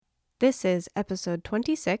This is episode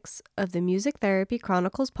 26 of the Music Therapy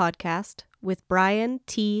Chronicles podcast with Brian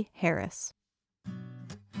T. Harris.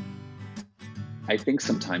 I think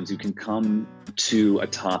sometimes you can come to a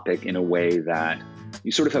topic in a way that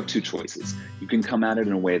you sort of have two choices. You can come at it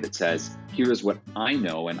in a way that says, here is what I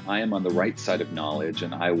know, and I am on the right side of knowledge,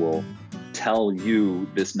 and I will tell you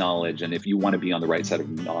this knowledge. And if you want to be on the right side of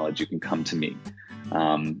knowledge, you can come to me.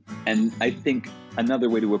 And I think another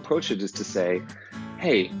way to approach it is to say,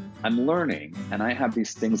 hey, I'm learning, and I have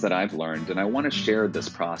these things that I've learned, and I want to share this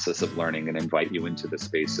process of learning and invite you into the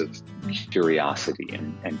space of curiosity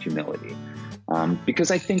and humility.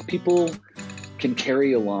 Because I think people can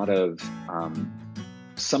carry a lot of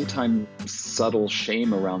sometimes subtle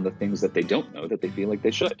shame around the things that they don't know that they feel like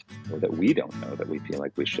they should, or that we don't know that we feel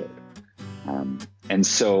like we should. And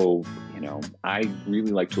so, I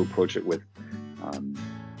really like to approach it with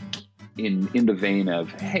in the vein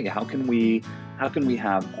of, hey, how can we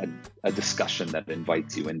have a discussion that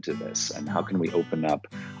invites you into this, and how can we open up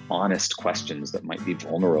honest questions that might be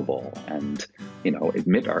vulnerable and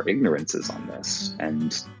admit our ignorances on this,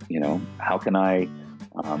 and how can I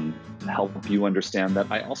help you understand that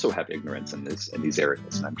I also have ignorance in these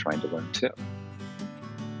areas, and I'm trying to learn too.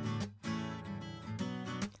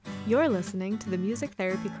 You're listening to the Music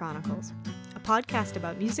Therapy Chronicles, a podcast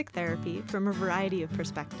about music therapy from a variety of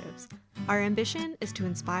perspectives. Our ambition is to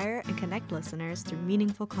inspire and connect listeners through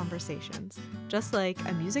meaningful conversations, just like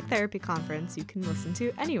a music therapy conference you can listen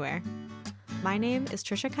to anywhere. My name is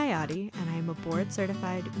Trisha Coyote, and I am a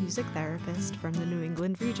board-certified music therapist from the New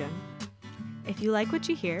England region. If you like what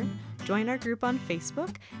you hear, join our group on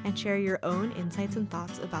Facebook and share your own insights and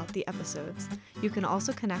thoughts about the episodes. You can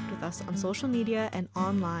also connect with us on social media and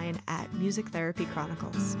online at Music Therapy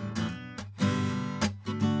Chronicles.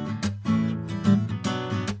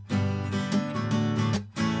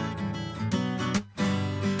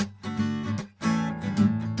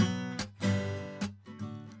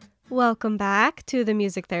 Welcome back to the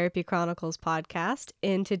Music Therapy Chronicles podcast.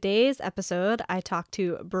 In today's episode, I talked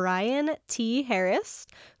to Brian T. Harris,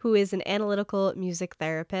 who is an analytical music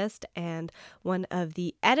therapist and one of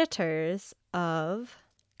the editors of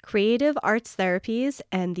Creative Arts Therapies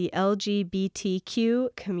and the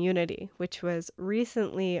LGBTQ Community, which was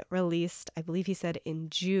recently released, I believe he said in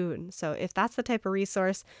June. So if that's the type of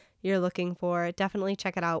resource you're looking for, definitely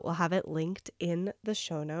check it out. We'll have it linked in the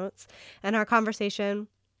show notes. And our conversation,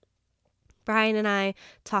 Brian and I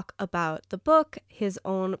talk about the book, his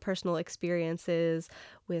own personal experiences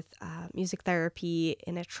with music therapy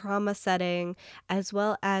in a trauma setting, as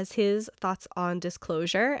well as his thoughts on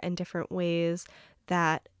disclosure and different ways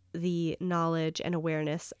that the knowledge and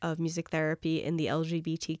awareness of music therapy in the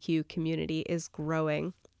LGBTQ community is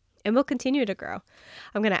growing and will continue to grow.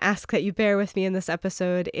 I'm going to ask that you bear with me in this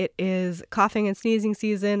episode. It is coughing and sneezing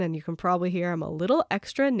season, and you can probably hear I'm a little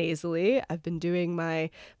extra nasally. I've been doing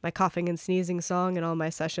my coughing and sneezing song in all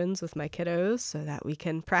my sessions with my kiddos so that we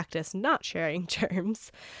can practice not sharing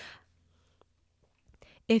germs.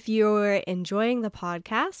 If you're enjoying the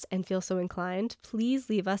podcast and feel so inclined, please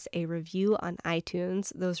leave us a review on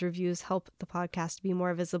iTunes. Those reviews help the podcast be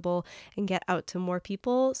more visible and get out to more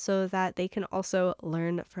people so that they can also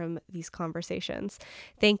learn from these conversations.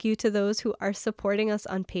 Thank you to those who are supporting us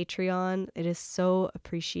on Patreon. It is so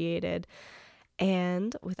appreciated.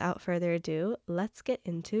 And without further ado, let's get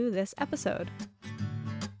into this episode.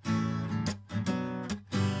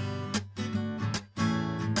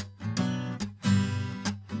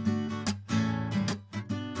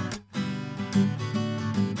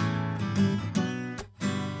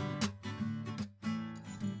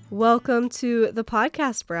 Welcome to the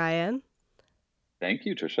podcast, Brian. Thank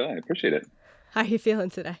you, Trisha. I appreciate it. How are you feeling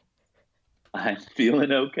today? I'm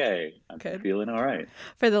feeling okay. Good. Feeling all right.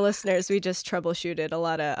 For the listeners, we just troubleshooted a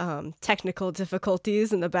lot of technical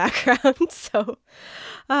difficulties in the background. So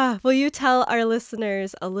will you tell our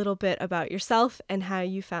listeners a little bit about yourself and how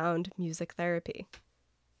you found music therapy?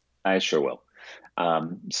 I sure will.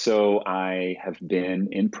 So I have been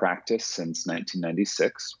in practice since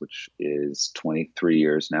 1996, which is 23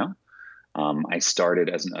 years now. I started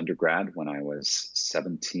as an undergrad when I was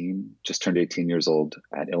 17, just turned 18 years old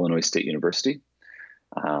at Illinois State University.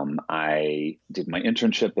 I did my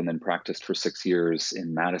internship and then practiced for 6 years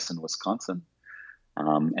in Madison, Wisconsin.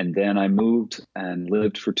 And then I moved and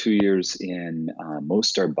lived for 2 years in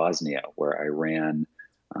Mostar, Bosnia, where I ran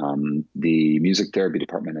the music therapy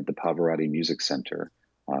department at the Pavarotti Music Center,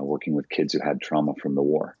 working with kids who had trauma from the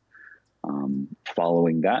war.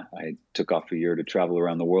 Following that, I took off a year to travel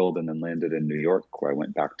around the world and then landed in New York, where I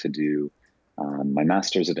went back to do my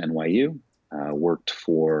master's at NYU, worked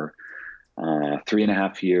for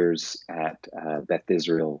 3.5 years at Beth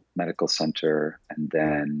Israel Medical Center, and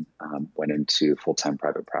then went into full-time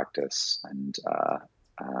private practice and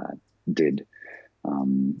did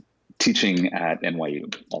teaching at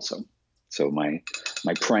NYU also. So my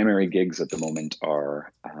primary gigs at the moment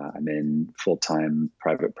are I'm in full-time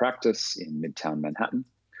private practice in Midtown Manhattan,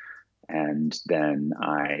 and then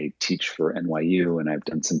I teach for NYU, and I've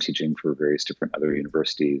done some teaching for various different other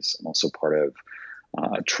universities. I'm also part of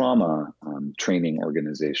a trauma training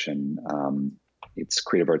organization. It's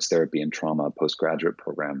Creative Arts Therapy and Trauma postgraduate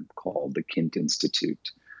program called the Kint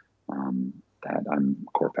Institute that I'm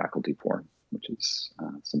core faculty for, which is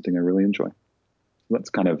something I really enjoy. That's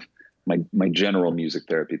kind of my general music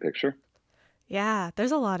therapy picture. Yeah,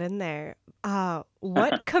 there's a lot in there.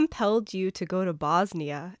 What compelled you to go to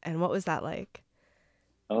Bosnia, and what was that like?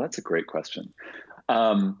 Oh, that's a great question.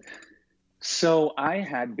 Um, So I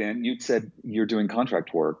had been, you'd said you're doing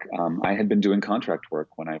contract work. I had been doing contract work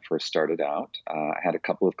when I first started out. I had a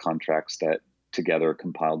couple of contracts that together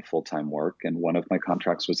compiled full-time work, and one of my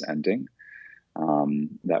contracts was ending.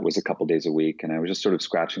 That was a couple days a week, and I was just sort of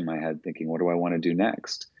scratching my head thinking, what do I want to do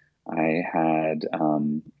next? I had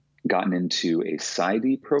gotten into a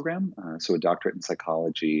PsyD program, so a doctorate in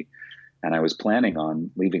psychology, and I was planning on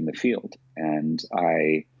leaving the field. And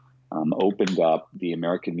I opened up the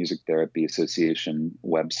American Music Therapy Association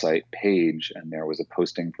website page, and there was a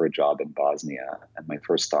posting for a job in Bosnia. And my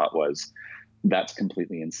first thought was, that's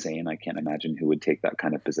completely insane. I can't imagine who would take that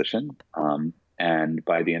kind of position. And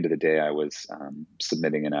by the end of the day, I was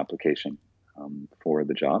submitting an application for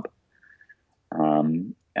the job.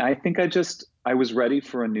 I think I was ready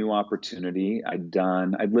for a new opportunity. I'd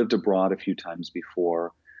lived abroad a few times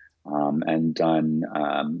before and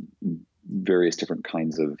done various different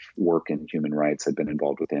kinds of work in human rights. I'd been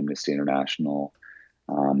involved with Amnesty International.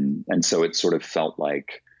 And so it sort of felt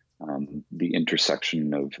like the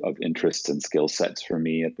intersection of interests and skill sets for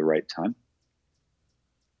me at the right time.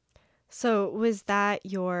 So, was that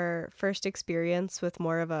your first experience with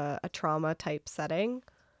more of a trauma type setting?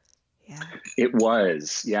 Yeah. It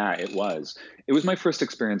was, yeah, it was. It was my first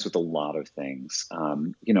experience with a lot of things.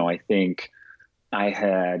 I think I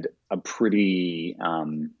had a pretty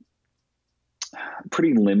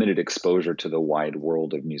limited exposure to the wide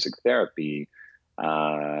world of music therapy.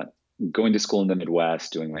 Going to school in the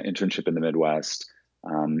Midwest, doing my internship in the Midwest,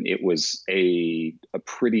 it was a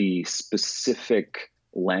pretty specific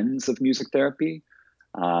lens of music therapy.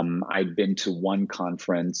 I'd been to one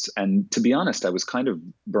conference, and to be honest, I was kind of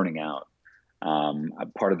burning out.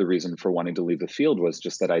 Part of the reason for wanting to leave the field was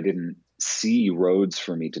just that I didn't see roads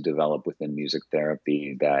for me to develop within music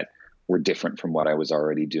therapy that were different from what I was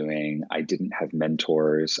already doing. I didn't have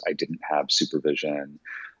mentors. I didn't have supervision.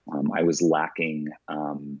 I was lacking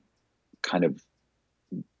kind of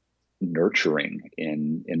nurturing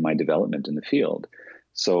in my development in the field.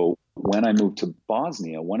 So when I moved to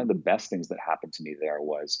Bosnia, one of the best things that happened to me there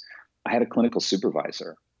was I had a clinical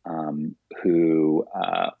supervisor who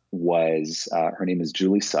was, her name is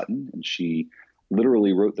Julie Sutton, and she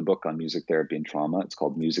literally wrote the book on music therapy and trauma. It's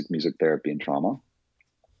called Music Therapy and Trauma.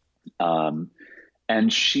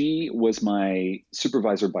 And she was my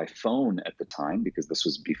supervisor by phone at the time, because this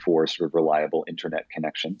was before sort of reliable internet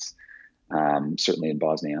connections, certainly in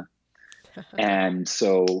Bosnia. And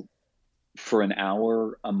so for an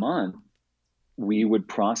hour a month, we would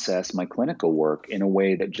process my clinical work in a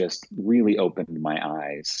way that just really opened my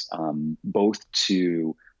eyes, both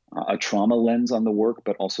to a trauma lens on the work,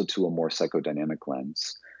 but also to a more psychodynamic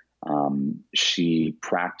lens. She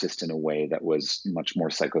practiced in a way that was much more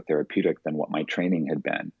psychotherapeutic than what my training had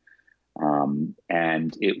been.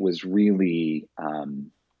 And it was really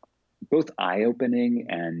both eye-opening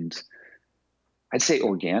and I'd say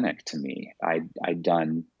organic to me. I'd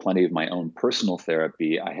done plenty of my own personal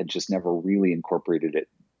therapy. I had just never really incorporated it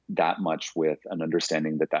that much with an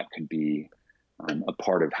understanding that that could be a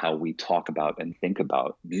part of how we talk about and think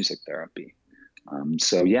about music therapy.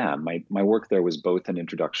 So yeah, my work there was both an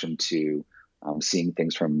introduction to seeing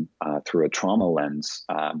things from through a trauma lens,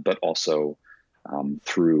 but also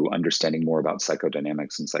through understanding more about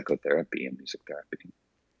psychodynamics and psychotherapy and music therapy.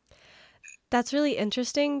 That's really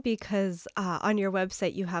interesting because on your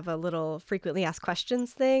website you have a little frequently asked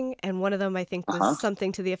questions thing, and one of them I think was Uh-huh.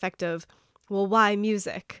 something to the effect of, well, why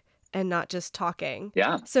music and not just talking?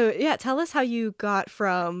 Yeah. So yeah, tell us how you got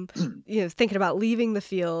from, thinking about leaving the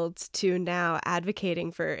field to now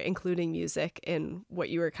advocating for including music in what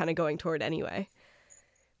you were kind of going toward anyway.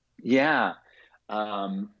 Yeah.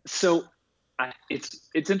 So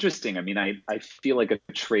it's interesting. I mean, I feel like a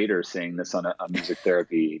traitor saying this on a music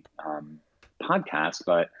therapy podcast,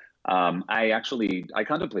 but I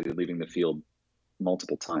contemplated leaving the field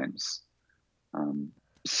multiple times. Um,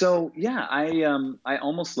 so yeah, I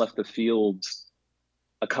almost left the field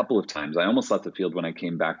a couple of times. I almost left the field when I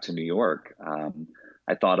came back to New York.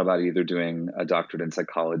 I thought about either doing a doctorate in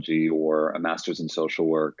psychology or a master's in social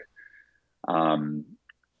work, um,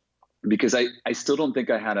 because I still don't think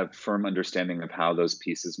I had a firm understanding of how those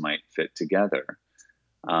pieces might fit together.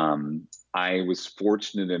 I was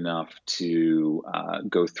fortunate enough to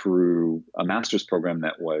go through a master's program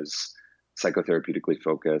that was psychotherapeutically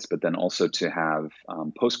focused, but then also to have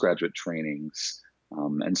postgraduate trainings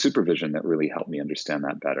and supervision that really helped me understand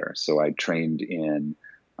that better. So I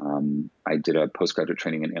did a postgraduate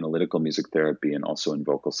training in analytical music therapy and also in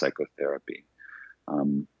vocal psychotherapy,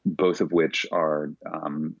 both of which are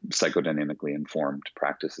psychodynamically informed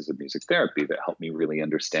practices of music therapy that help me really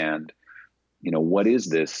understand, what is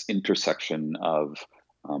this intersection of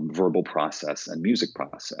verbal process and music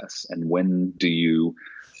process, and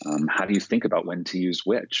how do you think about when to use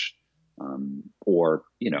which, or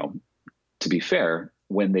to be fair,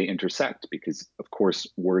 when they intersect, because of course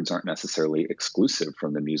words aren't necessarily exclusive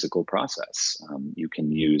from the musical process. You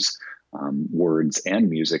can use words and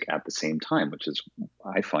music at the same time, which is,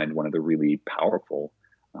 I find, one of the really powerful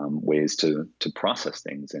ways to process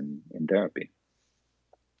things in therapy.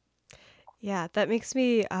 Yeah, that makes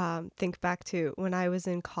me think back to when I was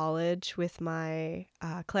in college with my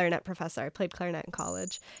clarinet professor. I played clarinet in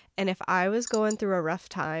college. And if I was going through a rough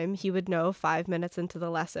time, he would know 5 minutes into the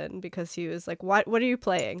lesson because he was like, what are you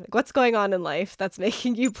playing? Like, what's going on in life that's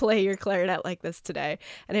making you play your clarinet like this today?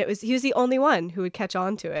 And he was the only one who would catch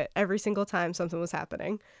on to it every single time something was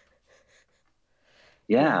happening.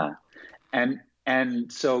 Yeah. Yeah.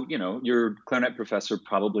 And so, your clarinet professor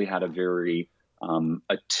probably had a very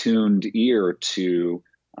attuned ear to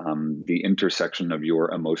the intersection of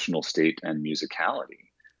your emotional state and musicality,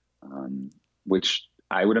 which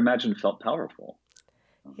I would imagine felt powerful.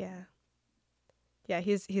 Yeah. Yeah,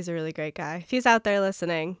 he's a really great guy. If he's out there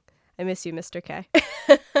listening, I miss you, Mr. K.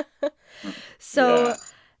 So Yeah,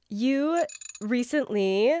 you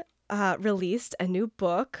recently released a new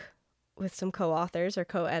book with some co-authors or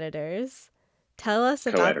co-editors. Tell us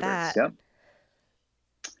about co-editors. that. Yep.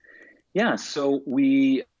 Yeah. So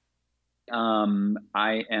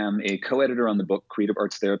I am a co-editor on the book Creative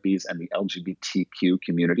Arts Therapies and the LGBTQ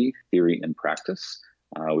Community: Theory and Practice,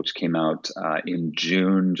 which came out in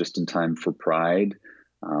June, just in time for Pride,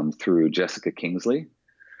 through Jessica Kingsley.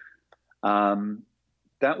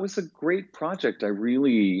 That was a great project. I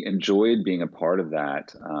really enjoyed being a part of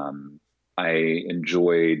that. I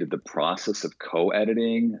enjoyed the process of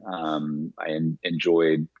co-editing.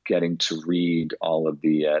 Enjoyed getting to read all of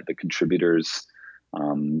the contributors'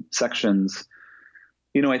 sections.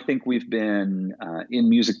 I think we've been in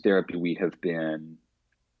music therapy. We have been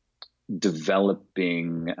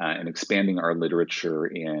developing and expanding our literature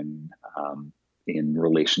in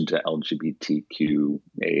relation to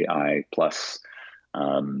LGBTQAI plus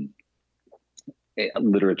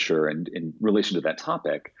literature, and in relation to that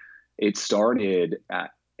topic. It started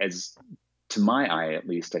as, to my eye at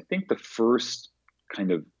least, I think the first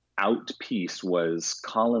kind of out piece was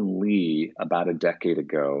Colin Lee about a decade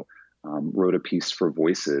ago, wrote a piece for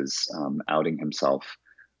Voices, outing himself.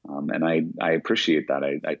 And I appreciate that.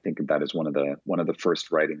 I think of that as one of the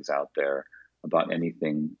first writings out there about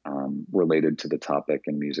anything related to the topic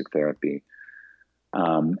in music therapy.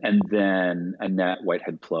 And then Annette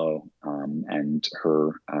Whitehead-Plow and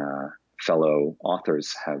her fellow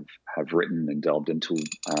authors have written and delved into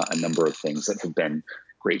a number of things that have been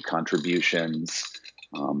great contributions.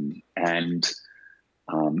 And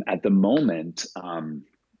at the moment, I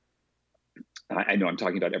know I'm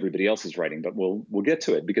talking about everybody else's writing, but we'll get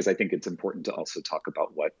to it because I think it's important to also talk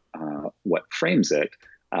about what frames it.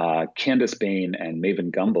 Candace Bain and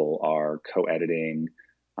Maven Gumbel are co-editing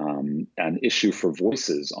an issue for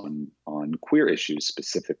Voices on queer issues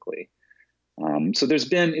specifically. So it's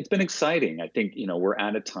been exciting. I think we're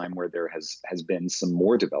at a time where there has been some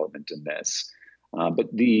more development in this,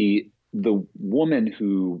 but the woman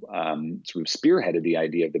who sort of spearheaded the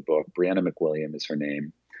idea of the book, Brianna McWilliam is her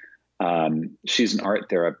name. She's an art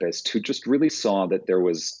therapist who just really saw that there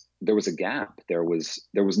was a gap. There was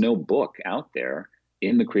no book out there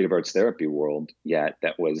in the creative arts therapy world yet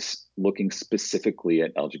that was looking specifically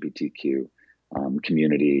at LGBTQ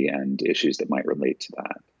community and issues that might relate to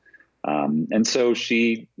that. And so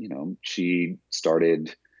she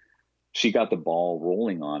got the ball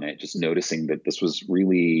rolling on it, just noticing that this was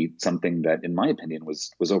really something that, in my opinion,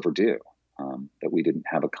 was overdue. That we didn't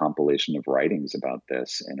have a compilation of writings about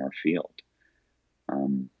this in our field.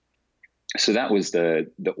 So that was the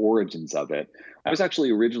origins of it. I was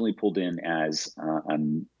actually originally pulled in as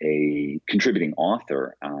a contributing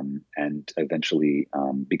author, and eventually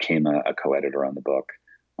became a co-editor on the book,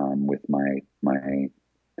 with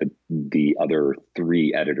the other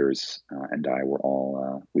three editors, and I were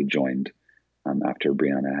all we joined after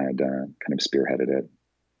Brianna had kind of spearheaded it.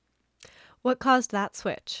 What caused that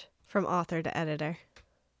switch from author to editor?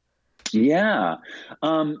 Yeah.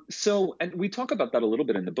 So, and we talk about that a little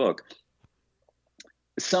bit in the book.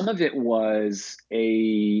 Some of it was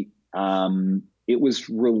it was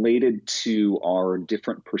related to our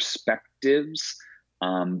different perspectives,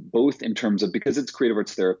 both in terms of, because it's creative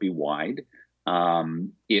arts therapy wide.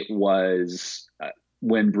 It was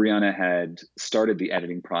when Brianna had started the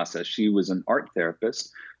editing process, she was an art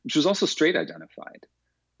therapist, which was also straight identified.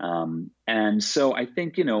 And so I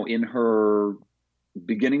think, in her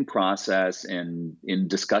beginning process and in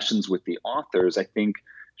discussions with the authors, I think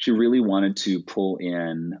she really wanted to pull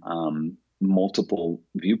in multiple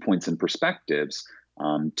viewpoints and perspectives,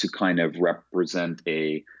 to kind of represent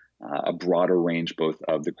a broader range, both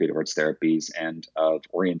of the creative arts therapies and of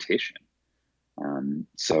orientation.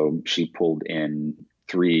 So she pulled in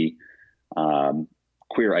three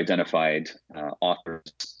queer identified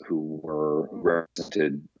authors who were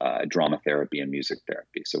represented drama therapy and music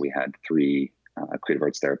therapy. So we had three creative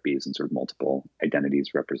arts therapies and sort of multiple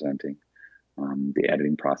identities representing the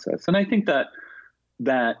editing process. And I think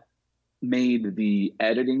that made the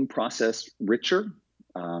editing process richer,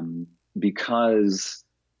 because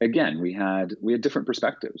again, we had different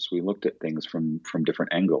perspectives. We looked at things from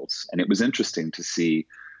different angles, and it was interesting to see,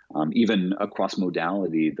 even across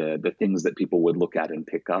modality, the things that people would look at and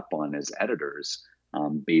pick up on as editors,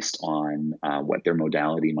 based on what their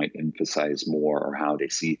modality might emphasize more or how they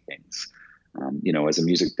see things. As a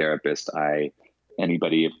music therapist,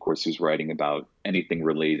 anybody, of course, who's writing about anything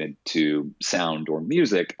related to sound or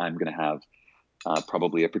music, I'm going to have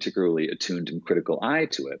probably a particularly attuned and critical eye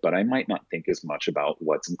to it, but I might not think as much about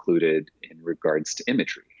what's included in regards to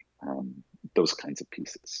imagery, those kinds of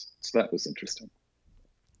pieces. So that was interesting.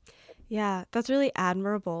 Yeah, that's really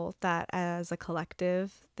admirable that as a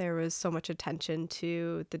collective, there was so much attention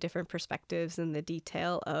to the different perspectives and the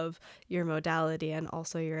detail of your modality and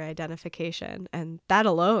also your identification. And that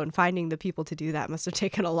alone, finding the people to do that must have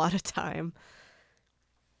taken a lot of time.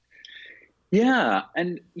 Yeah.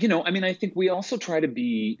 And, I think we also try to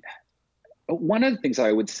be, one of the things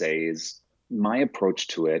I would say is my approach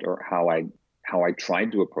to it, or how I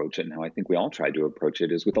tried to approach it, and how I think we all tried to approach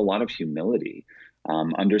it, is with a lot of humility,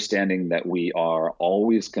 understanding that we are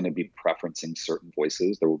always going to be preferencing certain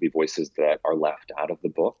voices. There will be voices that are left out of the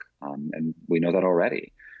book, and we know that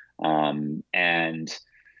already. And and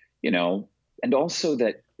also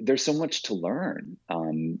that there's so much to learn.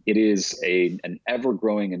 It is an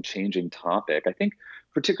ever-growing and changing topic. I think,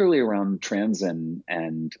 particularly around trans and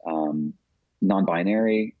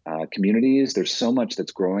non-binary communities, there's so much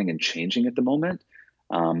that's growing and changing at the moment,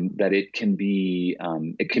 that it can be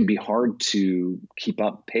hard to keep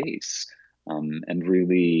up pace, and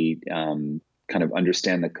really kind of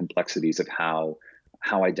understand the complexities of how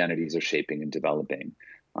identities are shaping and developing.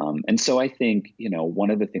 And so I think, one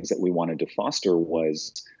of the things that we wanted to foster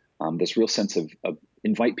was this real sense of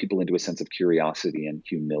invite people into a sense of curiosity and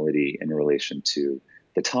humility in relation to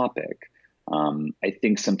the topic. I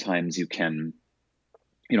think sometimes you can,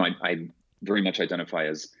 I very much identify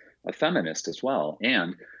as a feminist as well.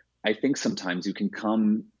 And I think sometimes you can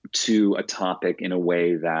come to a topic in a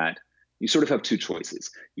way that you sort of have two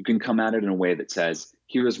choices. You can come at it in a way that says,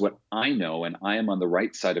 here is what I know, and I am on the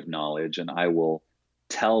right side of knowledge, and I will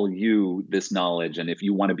tell you this knowledge. And if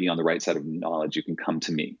you want to be on the right side of knowledge, you can come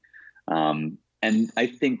to me. And I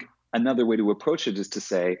think another way to approach it is to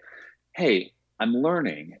say, hey, I'm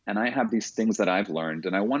learning, and I have these things that I've learned,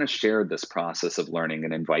 and I want to share this process of learning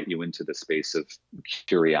and invite you into the space of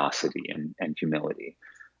curiosity and humility.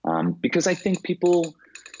 Because I think people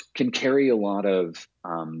can carry a lot of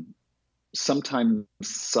sometimes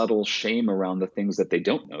subtle shame around the things that they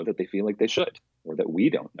don't know that they feel like they should, or that we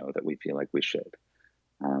don't know that we feel like we should.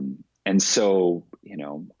 And so,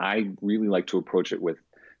 I really like to approach it with,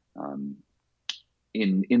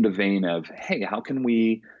 in the vein of, hey, how can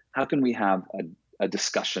we have a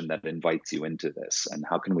discussion that invites you into this, and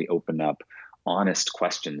how can we open up honest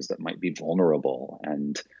questions that might be vulnerable,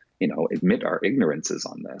 and admit our ignorances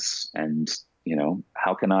on this, and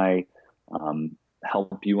how can I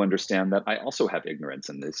help you understand that I also have ignorance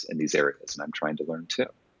in these areas, and I'm trying to learn too.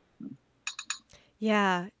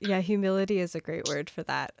 Yeah, yeah, humility is a great word for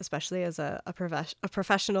that, especially as a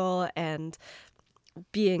professional and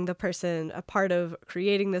being the person, a part of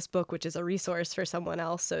creating this book, which is a resource for someone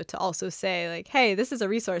else. So to also say like, hey, this is a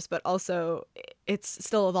resource, but also it's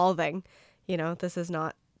still evolving. This is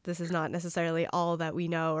not necessarily all that we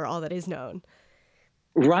know or all that is known.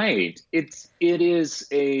 Right. It is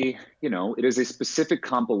a specific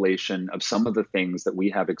compilation of some of the things that we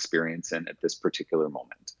have experience in at this particular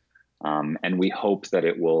moment. And we hope that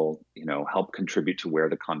it will, help contribute to where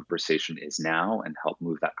the conversation is now and help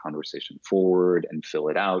move that conversation forward and fill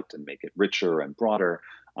it out and make it richer and broader.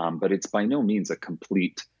 But it's by no means a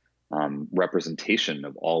complete representation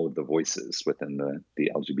of all of the voices within the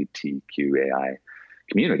LGBTQAI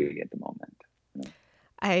community at the moment.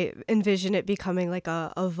 I envision it becoming like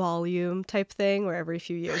a volume type thing where every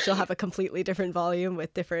few years you'll have a completely different volume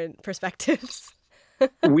with different perspectives.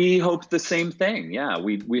 We hope the same thing. Yeah,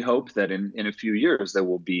 we hope that in a few years there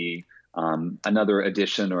will be another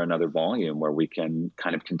edition or another volume where we can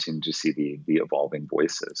kind of continue to see the evolving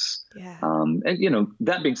voices. Yeah. And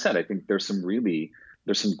that being said, I think there's some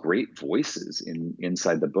great voices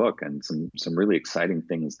inside the book and some really exciting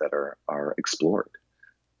things that are explored.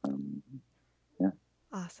 Yeah.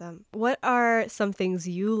 Awesome. What are some things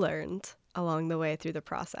you learned along the way through the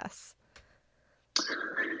process?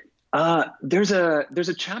 There's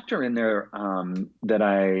a chapter in there that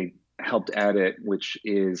I helped edit, which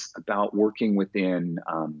is about working within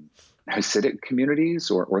Hasidic communities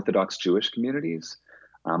or Orthodox Jewish communities.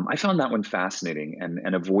 I found that one fascinating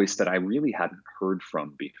and a voice that I really hadn't heard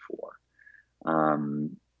from before.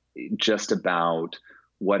 Just about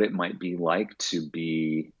what it might be like to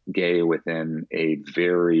be gay within a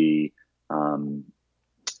very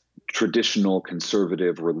traditional,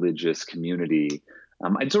 conservative, religious community.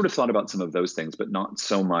 I'd sort of thought about some of those things, but not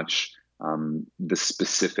so much the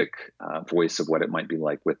specific voice of what it might be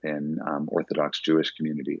like within Orthodox Jewish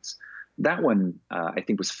communities. That one, I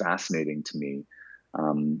think, was fascinating to me.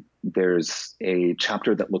 There's a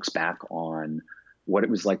chapter that looks back on what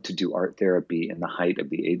it was like to do art therapy in the height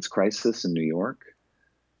of the AIDS crisis in New York,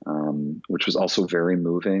 which was also very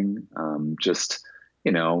moving.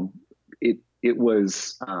 It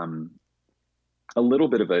was a little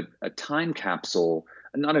bit of a time capsule,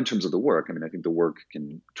 not in terms of the work. I mean, I think the work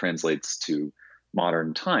translates to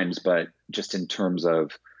modern times, but just in terms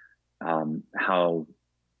of how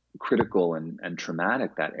critical and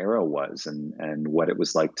traumatic that era was and what it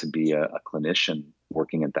was like to be a clinician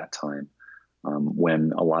working at that time,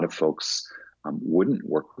 when a lot of folks wouldn't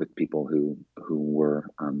work with people who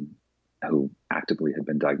actively had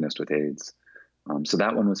been diagnosed with AIDS. So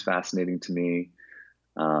that one was fascinating to me.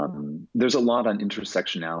 There's a lot on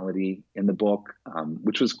intersectionality in the book,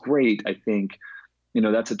 which was great. I think,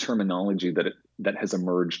 that's a terminology that has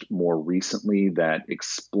emerged more recently that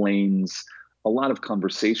explains a lot of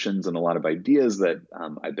conversations and a lot of ideas that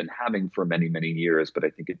I've been having for many, many years, but I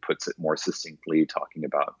think it puts it more succinctly, talking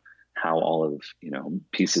about how all of,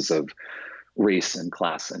 pieces of race and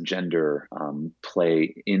class and gender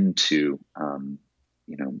play into,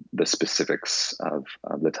 the specifics of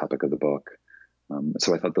the topic of the book.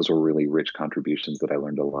 So I thought those were really rich contributions that I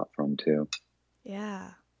learned a lot from too.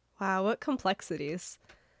 Yeah. Wow, what complexities.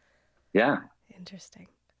 Yeah. Interesting.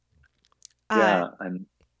 Yeah. And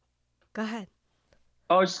Go ahead.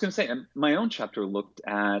 I was just going to say, my own chapter looked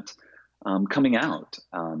at coming out.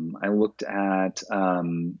 I looked at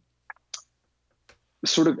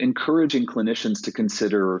sort of encouraging clinicians to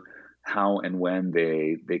consider how and when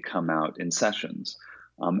they come out in sessions.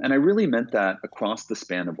 And I really meant that across the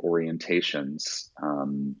span of orientations.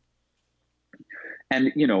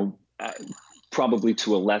 And, probably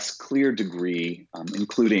to a less clear degree,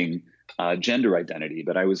 including gender identity,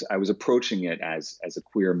 but I was approaching it as a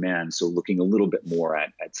queer man, so looking a little bit more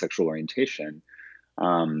at sexual orientation,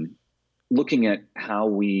 looking at how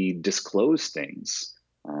we disclose things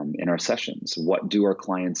in our sessions. What do our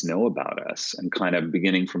clients know about us? And kind of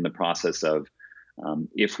beginning from the process of,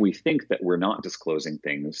 if we think that we're not disclosing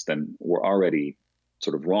things, then we're already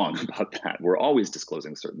sort of wrong about that. We're always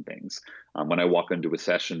disclosing certain things. When I walk into a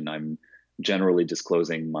session, I'm generally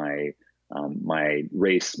disclosing my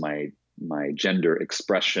race, my gender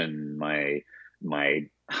expression, my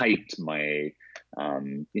height,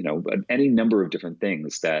 any number of different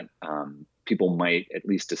things that people might at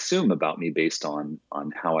least assume about me based on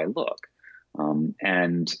how I look.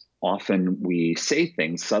 And often we say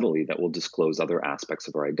things subtly that will disclose other aspects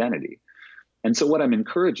of our identity. And so what I'm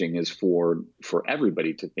encouraging is for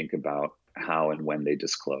everybody to think about how and when they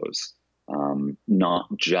disclose, not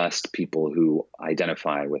just people who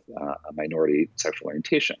identify with a minority sexual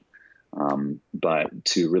orientation, but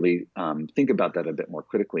to really think about that a bit more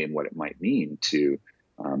critically and what it might mean to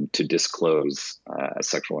disclose a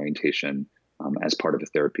sexual orientation as part of a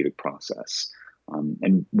therapeutic process.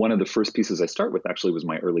 And one of the first pieces I start with actually was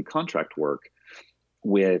my early contract work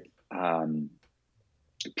with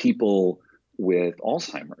people with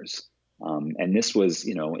Alzheimer's. And this was,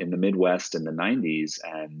 in the Midwest in the 90s.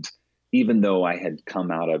 And even though I had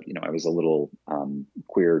come out of, I was a little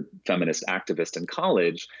queer feminist activist in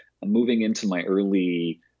college, moving into my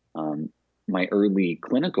early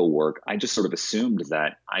clinical work, I just sort of assumed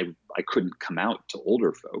that I couldn't come out to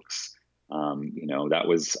older folks.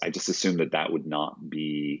 I just assumed that would not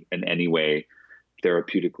be in any way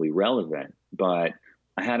therapeutically relevant. But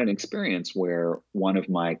I had an experience where one of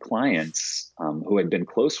my clients, who I'd been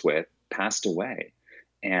close with, passed away.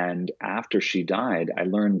 And after she died, I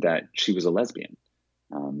learned that she was a lesbian.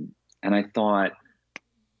 And I thought,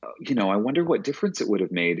 I wonder what difference it would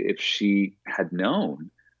have made if she had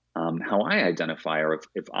known how I identify, or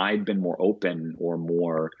if I'd been more open or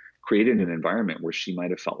more created an environment where she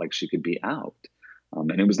might have felt like she could be out.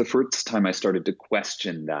 And it was the first time I started to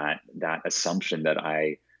question that assumption that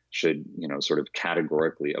I should, sort of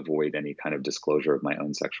categorically avoid any kind of disclosure of my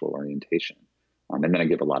own sexual orientation. And then I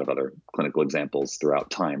give a lot of other clinical examples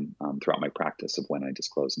throughout time, throughout my practice, of when I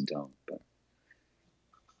disclose and don't. But.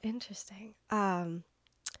 Interesting.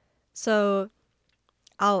 So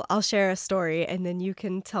I'll share a story, and then you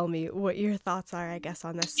can tell me what your thoughts are, I guess,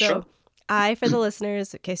 on this. Sure. So for the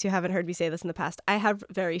listeners, in case you haven't heard me say this in the past, I have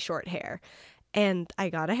very short hair. And I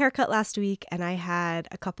got a haircut last week, and I had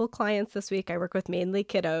a couple clients this week. I work with mainly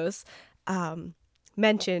kiddos.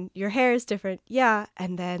 Mention, your hair is different. Yeah.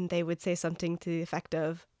 And then they would say something to the effect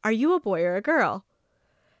of, are you a boy or a girl?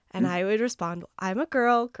 And I would respond, I'm a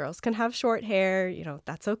girl. Girls can have short hair.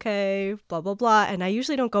 That's okay. Blah, blah, blah. And I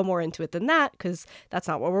usually don't go more into it than that, because that's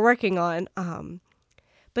not what we're working on.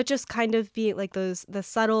 But just kind of being like the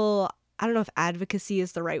subtle, I don't know if advocacy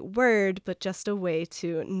is the right word, but just a way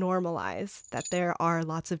to normalize that there are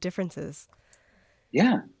lots of differences.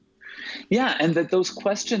 Yeah. Yeah. And that those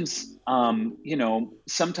questions,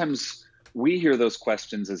 sometimes we hear those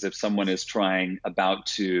questions as if someone is about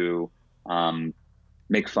to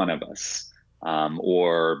make fun of us,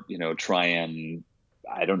 or, try and,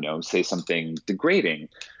 I don't know, say something degrading.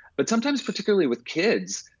 But sometimes, particularly with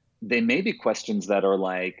kids, they may be questions that are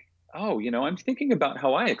like, oh, I'm thinking about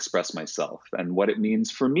how I express myself and what it means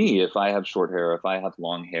for me if I have short hair, if I have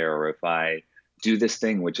long hair, or if I do this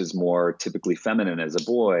thing which is more typically feminine as a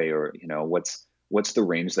boy, or what's the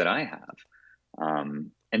range that I have.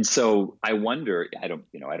 And so I wonder, I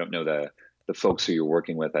don't know the folks who you're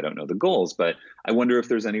working with, I don't know the goals, but I wonder if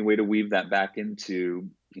there's any way to weave that back into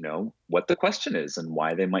what the question is and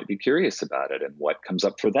why they might be curious about it, and what comes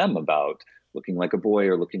up for them about looking like a boy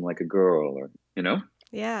or looking like a girl, or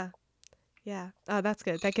Yeah. Oh, that's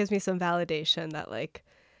good. That gives me some validation that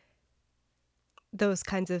those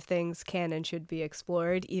kinds of things can and should be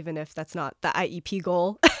explored, even if that's not the IEP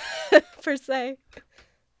goal per se.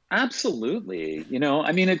 Absolutely.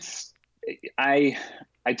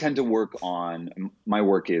 I tend to work on, my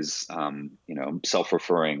work is,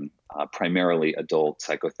 self-referring, primarily adult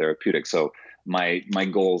psychotherapeutic. So my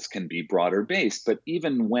goals can be broader based, but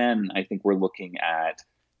even when I think we're looking at,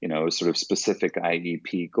 sort of specific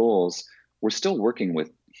IEP goals, we're still working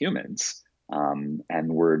with humans.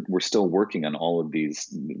 And we're still working on all of the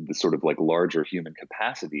sort of like larger human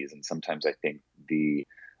capacities. And sometimes I think the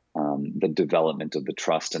development of the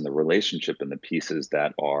trust and the relationship and the pieces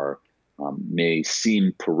that are may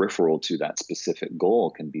seem peripheral to that specific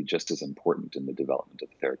goal can be just as important in the development of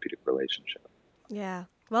the therapeutic relationship. Yeah,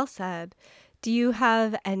 well said. Do you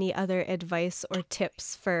have any other advice or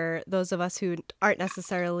tips for those of us who aren't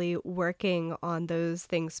necessarily working on those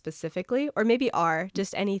things specifically, or maybe are,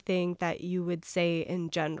 just anything that you would say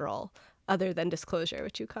in general, other than disclosure,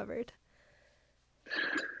 which you covered?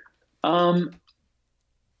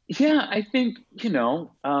 Yeah, I think,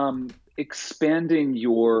 expanding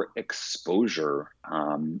your exposure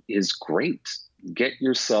is great. Get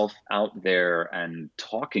yourself out there and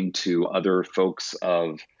talking to other folks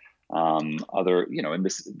of other, and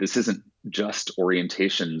this isn't just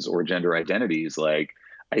orientations or gender identities. Like,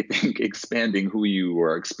 I think expanding who you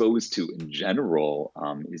are exposed to in general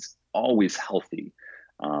is always healthy,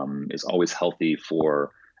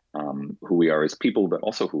 for who we are as people, but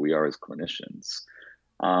also who we are as clinicians.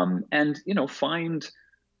 And find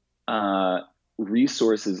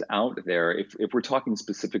resources out there. If we're talking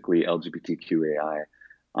specifically LGBTQAI,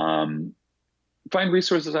 find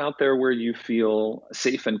resources out there where you feel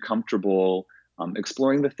safe and comfortable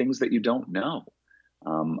exploring the things that you don't know.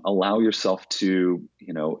 Allow yourself to,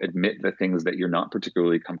 admit the things that you're not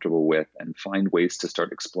particularly comfortable with, and find ways to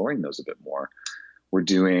start exploring those a bit more. We're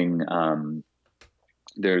doing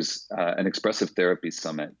there's an expressive therapy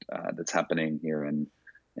summit that's happening here in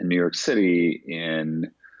New York City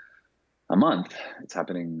in a month. It's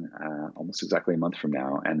happening almost exactly a month from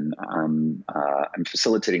now, and I'm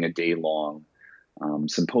facilitating a day-long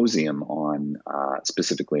symposium on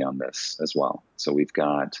specifically on this as well. So we've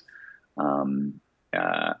got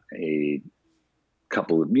a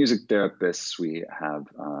couple of music therapists. We have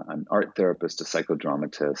an art therapist, a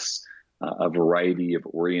psychodramatist, a variety of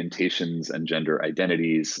orientations and gender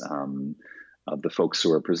identities of the folks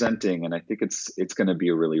who are presenting. And I think it's going to be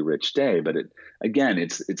a really rich day. But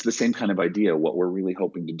it's the same kind of idea. What we're really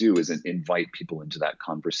hoping to do is invite people into that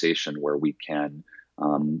conversation where we can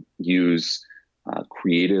use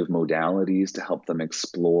creative modalities to help them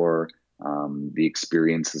explore the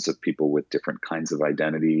experiences of people with different kinds of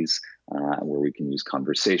identities, where we can use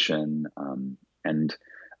conversation and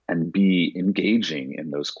be engaging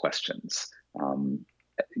in those questions.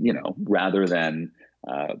 Rather than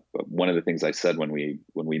one of the things I said when we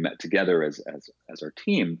met together as our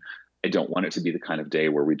team, I don't want it to be the kind of day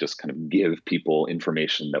where we just kind of give people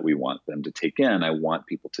information that we want them to take in. I want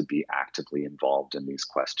people to be actively involved in these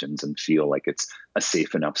questions and feel like it's a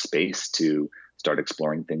safe enough space to start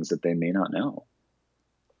exploring things that they may not know.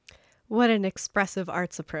 What an expressive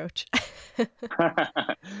arts approach.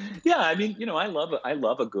 Yeah, I mean, I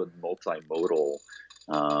love a good multimodal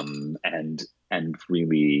and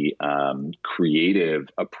really creative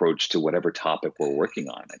approach to whatever topic we're working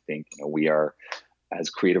on. I think we are, as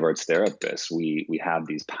creative arts therapists, we have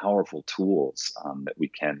these powerful tools that we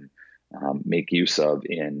can make use of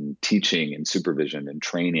in teaching and supervision and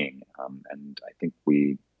training, and I think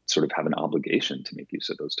we sort of have an obligation to make use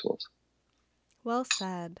of those tools. Well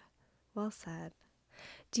said. Well said.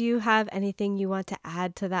 Do you have anything you want to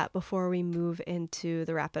add to that before we move into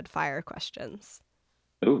the rapid fire questions?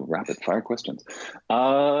 Oh, rapid fire questions.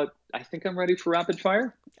 I think I'm ready for rapid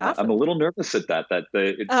fire. I'm a Awesome. little nervous at that.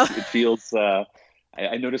 It feels.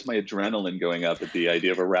 I noticed my adrenaline going up at the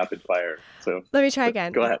idea of a rapid fire. So Let me try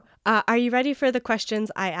again. go ahead. Are you ready for the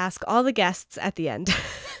questions I ask all the guests at the end?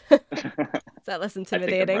 Is that less I think I'm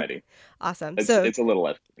intimidating? ready. Awesome. It's a little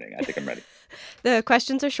less intimidating. I think I'm ready. The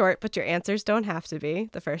questions are short, but your answers don't have to be.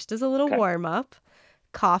 The first is a little Okay. warm up.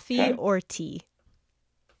 Coffee Okay. or tea?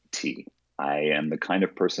 Tea. I am the kind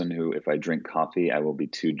of person who, if I drink coffee, I will be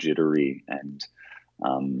too jittery and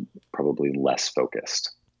probably less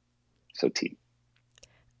focused. So tea.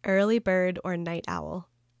 Early bird or night owl?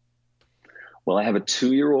 Well, I have a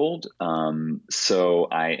 2-year-old, so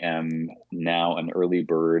I am now an early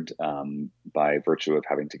bird by virtue of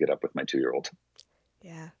having to get up with my 2-year-old.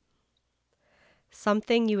 Yeah.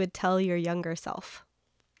 Something you would tell your younger self?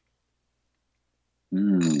 I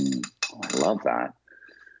love that.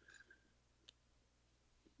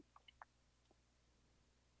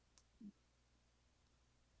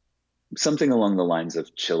 Something along the lines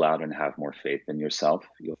of chill out and have more faith in yourself.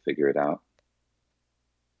 You'll figure it out.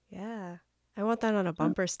 Yeah. I want that on a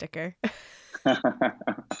bumper sticker.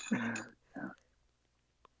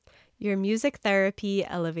 Your music therapy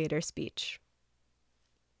elevator speech?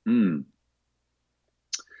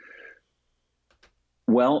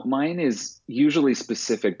 Well, mine is usually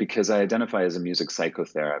specific because I identify as a music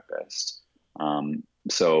psychotherapist.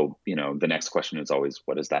 So, the next question is always,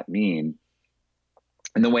 what does that mean?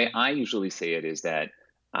 And the way I usually say it is that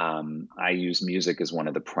I use music as one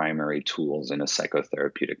of the primary tools in a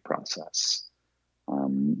psychotherapeutic process.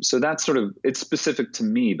 So that's it's specific to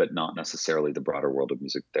me, but not necessarily the broader world of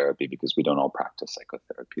music therapy, because we don't all practice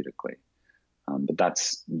psychotherapeutically. But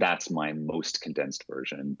that's my most condensed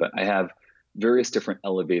version. But I have various different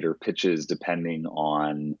elevator pitches depending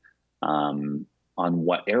on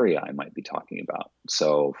what area I might be talking about.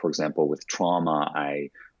 So, for example, with trauma,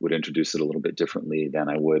 I would introduce it a little bit differently than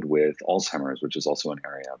I would with Alzheimer's, which is also an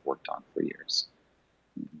area I've worked on for years.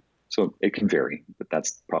 So it can vary, but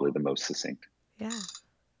that's probably the most succinct. Yeah.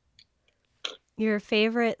 Your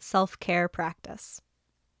favorite self-care practice?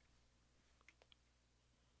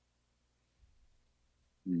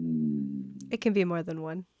 It can be more than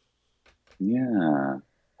one. Yeah.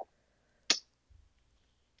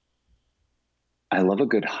 I love a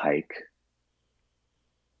good hike.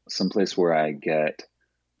 Someplace where I get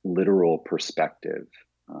literal perspective,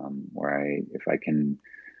 if I can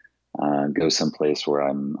go someplace where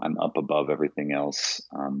I'm up above everything else.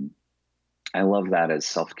 I love that as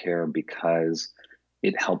self-care because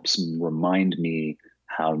it helps remind me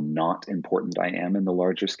how not important I am in the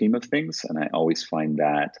larger scheme of things. And I always find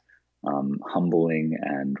that humbling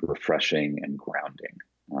and refreshing and grounding.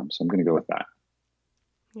 So I'm going to go with that.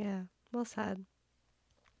 Yeah, well said.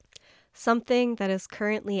 Something that is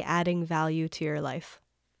currently adding value to your life?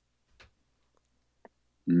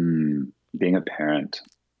 Being a parent,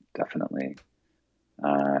 definitely.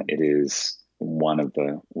 It is one of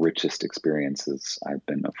the richest experiences I've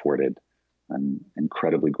been afforded. I'm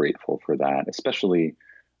incredibly grateful for that, especially.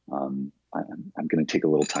 I'm going to take a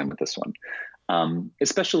little time with this one,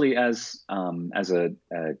 especially as a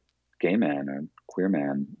gay man or queer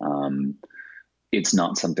man. It's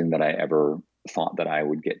not something that I ever thought that I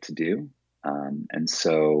would get to do, and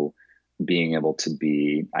so being able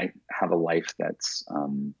to I have a life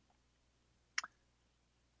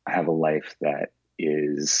I have a life that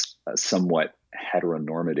is somewhat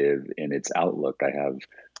heteronormative in its outlook. I have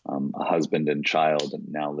a husband and child, and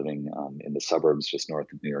now living in the suburbs just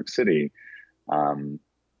north of New York City. Um,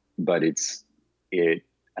 but it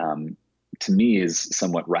to me is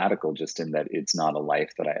somewhat radical, just in that it's not a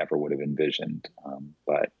life that I ever would have envisioned.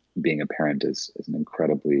 But being a parent is an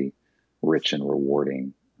incredibly rich and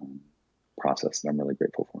rewarding process that I'm really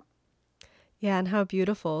grateful for. Yeah, and how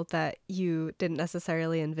beautiful that you didn't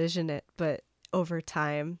necessarily envision it, but over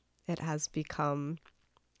time it has become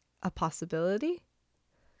a possibility.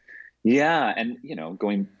 Yeah, and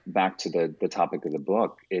going back to the topic of the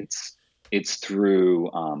book, it's through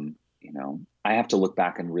I have to look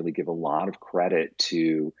back and really give a lot of credit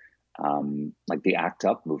to like the ACT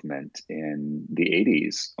UP movement in the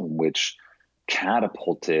 '80s, which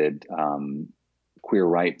catapulted queer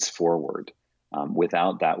rights forward.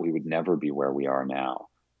 Without that, we would never be where we are now.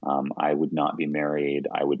 I would not be married.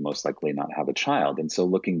 I would most likely not have a child. And so,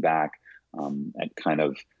 looking back at kind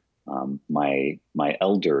of my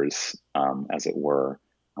elders, as it were,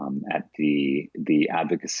 at the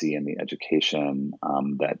advocacy and the education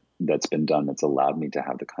that's been done, that's allowed me to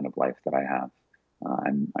have the kind of life that I have.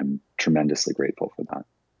 I'm tremendously grateful for that.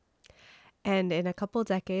 And in a couple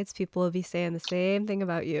decades, people will be saying the same thing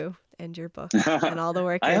about you and your book and all the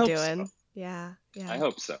work I you're hope so. doing. Yeah, I yeah,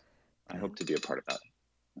 hope so. I good. hope to be a part of that.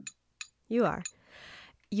 You are.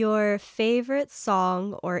 Your favorite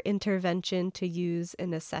song or intervention to use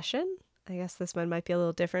in a session? I guess this one might be a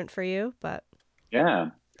little different for you, but Yeah.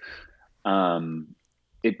 Um,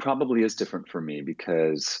 it probably is different for me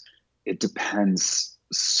because it depends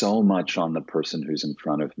so much on the person who's in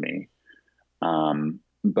front of me.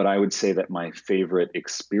 But I would say that my favorite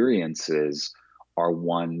experiences are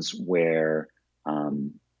ones where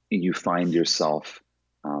you find yourself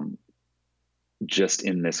um, just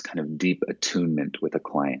in this kind of deep attunement with a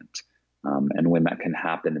client. And when that can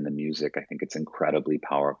happen in the music, I think it's incredibly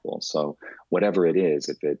powerful. So, whatever it is,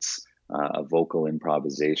 if it's a vocal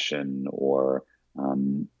improvisation, or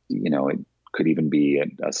it could even be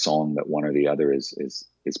a song that one or the other is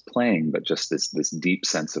playing, but just this deep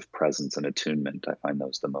sense of presence and attunement, I find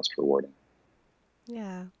those the most rewarding.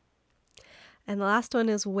 yeah. And the last one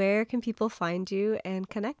is, where can people find you and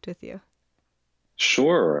connect with you?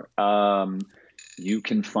 Sure. You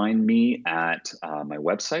can find me at my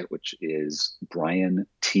website, which is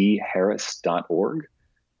briantharris.org.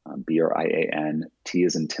 BRIAN, T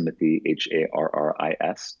as in Timothy,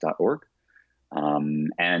 HARRIS.org.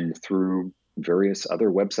 And through various other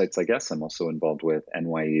websites, I guess. I'm also involved with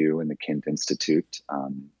NYU and the Kent Institute,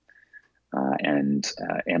 and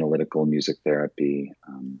analytical music therapy.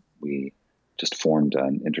 We just formed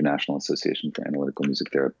an international association for analytical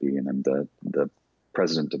music therapy, and I'm the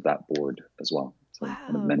president of that board as well. So one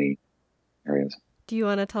of Wow. many areas. Do you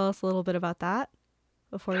want to tell us a little bit about that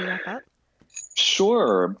before we wrap up?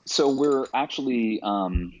 Sure. So we're actually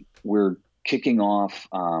we're kicking off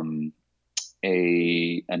an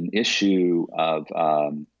issue of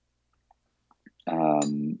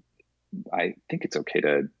I think it's okay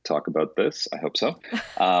to talk about this. I hope so. You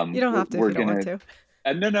don't have to if We're you don't want gonna to.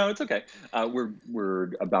 no, it's okay.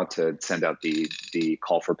 We're about to send out the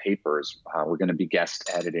call for papers. We're going to be guest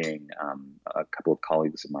editing, a couple of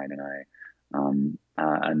colleagues of mine and I,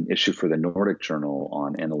 an issue for the Nordic Journal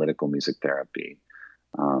on analytical music therapy.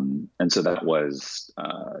 And so that was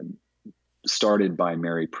started by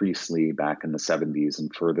Mary Priestley back in the '70s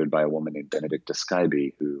and furthered by a woman named Benedicta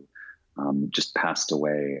Skyby, who just passed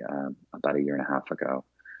away about a year and a half ago.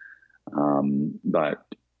 But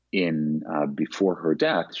in before her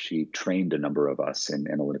death, she trained a number of us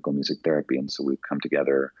in analytical music therapy, and so we've come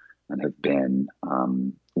together and have been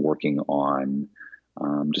working on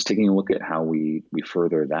just taking a look at how we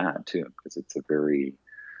further that too, because it's a very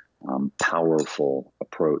powerful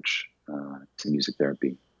approach to music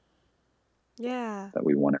therapy Yeah. that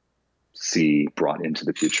we want to see brought into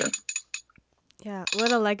the future. Yeah.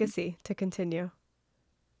 What a legacy to continue.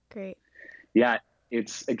 Great. Yeah,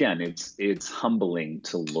 it's humbling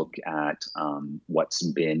to look at what's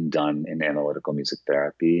been done in analytical music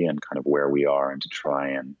therapy and kind of where we are, and to try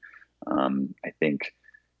and I think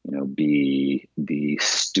be the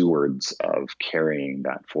stewards of carrying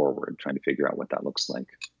that forward, trying to figure out what that looks like.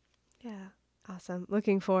 Yeah, awesome.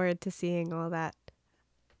 Looking forward to seeing all that.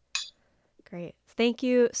 Great. Thank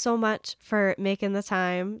you so much for making the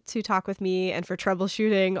time to talk with me and for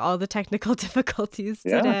troubleshooting all the technical difficulties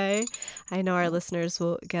Yeah. today. I know our listeners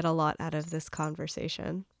will get a lot out of this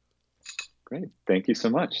conversation. Great. Thank you so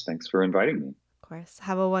much. Thanks for inviting me. Of course.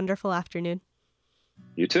 Have a wonderful afternoon.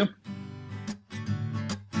 You too.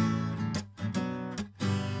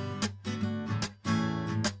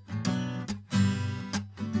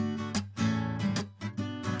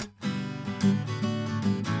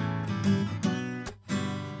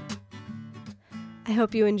 I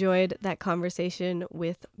hope you enjoyed that conversation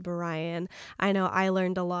with Brian. I know I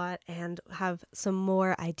learned a lot and have some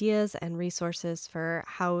more ideas and resources for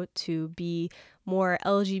how to be more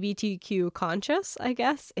LGBTQ conscious, I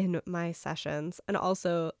guess, in my sessions. And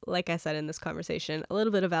also, like I said in this conversation, a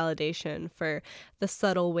little bit of validation for the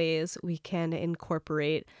subtle ways we can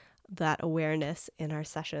incorporate that awareness in our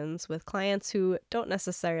sessions with clients who don't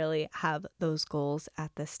necessarily have those goals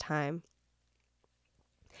at this time.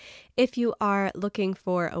 If you are looking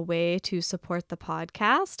for a way to support the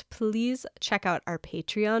podcast, please check out our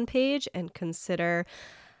Patreon page and consider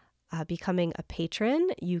becoming a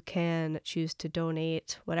patron. You can choose to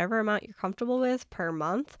donate whatever amount you're comfortable with per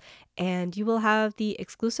month, and you will have the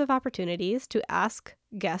exclusive opportunities to ask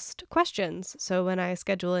guest questions. So when I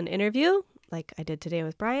schedule an interview, like I did today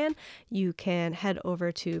with Brian, you can head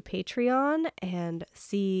over to Patreon and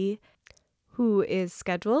see who is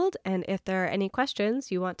scheduled, and if there are any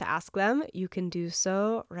questions you want to ask them, you can do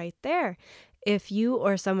so right there. If you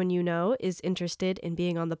or someone you know is interested in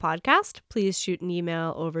being on the podcast, please shoot an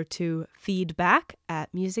email over to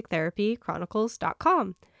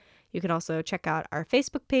feedback@musictherapychronicles.com. You can also check out our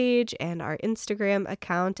Facebook page and our Instagram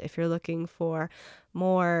account if you're looking for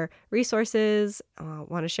more resources,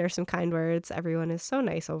 want to share some kind words. Everyone is so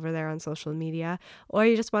nice over there on social media, or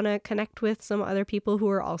you just want to connect with some other people who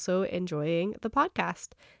are also enjoying the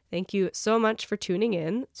podcast. Thank you so much for tuning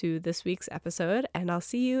in to this week's episode, and I'll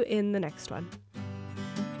see you in the next one.